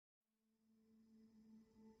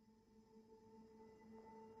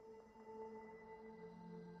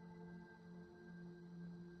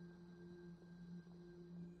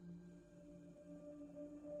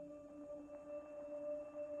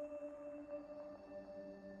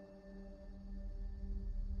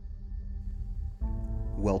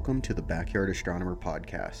Welcome to the Backyard Astronomer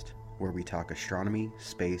podcast, where we talk astronomy,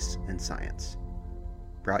 space, and science.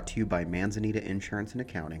 Brought to you by Manzanita Insurance and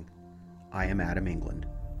Accounting, I am Adam England,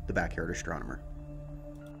 the Backyard Astronomer.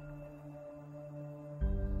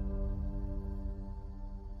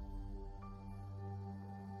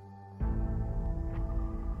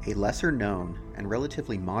 A lesser known and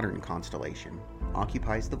relatively modern constellation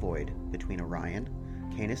occupies the void between Orion,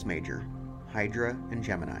 Canis Major, Hydra, and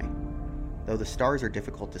Gemini, though the stars are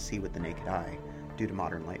difficult to see with the naked eye due to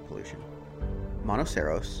modern light pollution.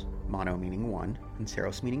 Monoceros, mono meaning one, and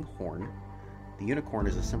ceros meaning horn, the unicorn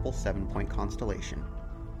is a simple 7-point constellation,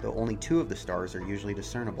 though only 2 of the stars are usually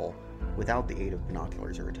discernible without the aid of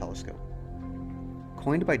binoculars or a telescope.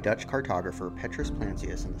 Coined by Dutch cartographer Petrus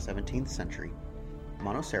Plancius in the 17th century,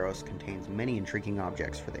 Monoceros contains many intriguing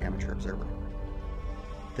objects for the amateur observer.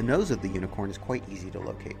 The nose of the unicorn is quite easy to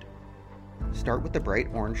locate. Start with the bright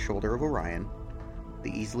orange shoulder of Orion, the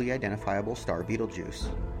easily identifiable star Betelgeuse,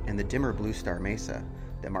 and the dimmer blue star Mesa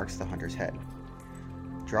that marks the hunter's head.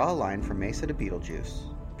 Draw a line from Mesa to Betelgeuse,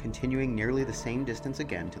 continuing nearly the same distance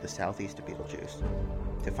again to the southeast of Betelgeuse,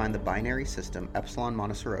 to find the binary system Epsilon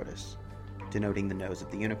Monocerotis, denoting the nose of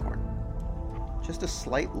the unicorn. Just a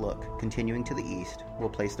slight look continuing to the east will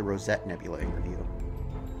place the Rosette Nebula in review.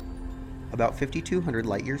 About 5,200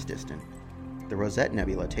 light-years distant, the Rosette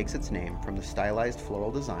Nebula takes its name from the stylized floral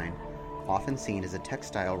design often seen as a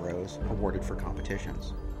textile rose awarded for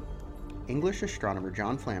competitions. English astronomer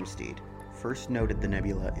John Flamsteed first noted the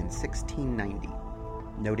nebula in 1690,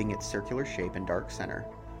 noting its circular shape and dark center,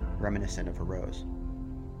 reminiscent of a rose.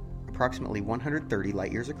 Approximately 130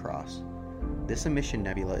 light-years across, this emission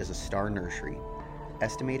nebula is a star nursery,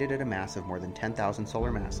 estimated at a mass of more than 10,000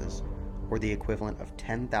 solar masses, or the equivalent of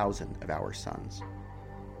 10,000 of our suns.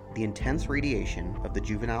 The intense radiation of the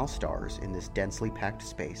juvenile stars in this densely packed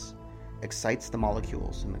space excites the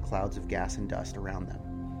molecules in the clouds of gas and dust around them,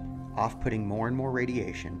 off-putting more and more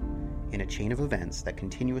radiation in a chain of events that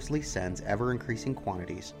continuously sends ever-increasing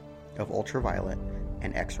quantities of ultraviolet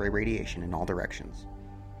and X-ray radiation in all directions.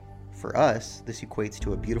 For us, this equates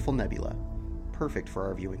to a beautiful nebula, perfect for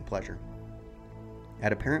our viewing pleasure.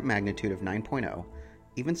 At apparent magnitude of 9.0,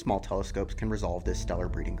 even small telescopes can resolve this stellar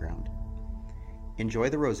breeding ground. Enjoy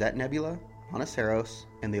the Rosette Nebula, Monoceros,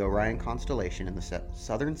 and the Orion constellation in the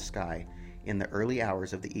southern sky in the early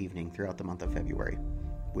hours of the evening throughout the month of February.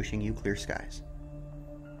 Wishing you clear skies.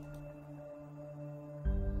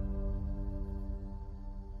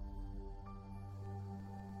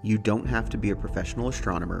 You don't have to be a professional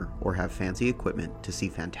astronomer or have fancy equipment to see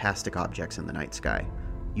fantastic objects in the night sky.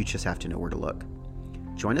 You just have to know where to look.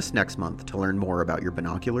 Join us next month to learn more about your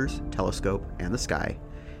binoculars, telescope, and the sky,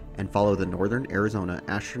 and follow the Northern Arizona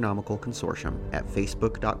Astronomical Consortium at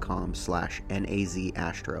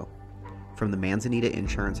facebook.com/NAZAstro. From the Manzanita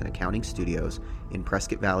Insurance and Accounting Studios in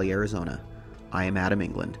Prescott Valley, Arizona, I am Adam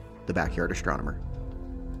England, the Backyard Astronomer.